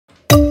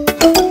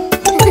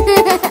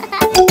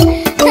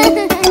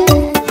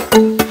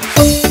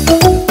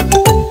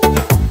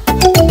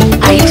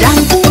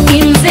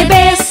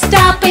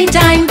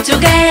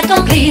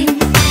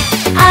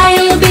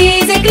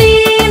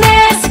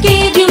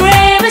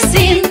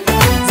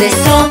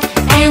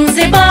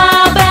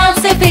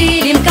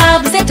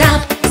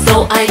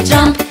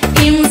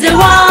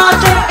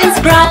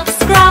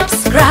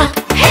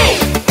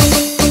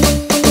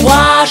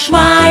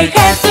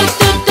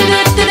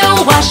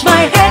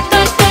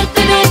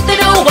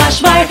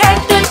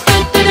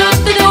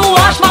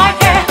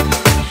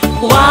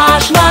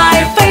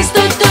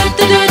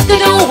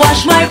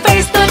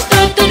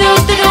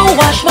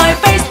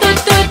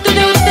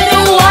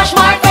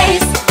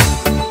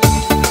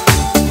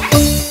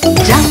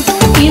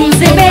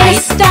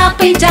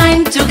in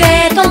time to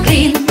get all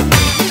clean.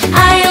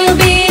 I'll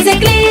be the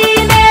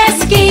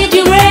cleanest kid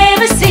you've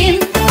ever seen.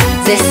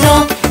 The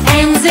soap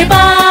and the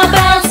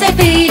bubbles, the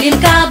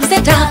filling up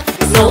the tub.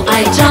 So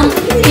I jump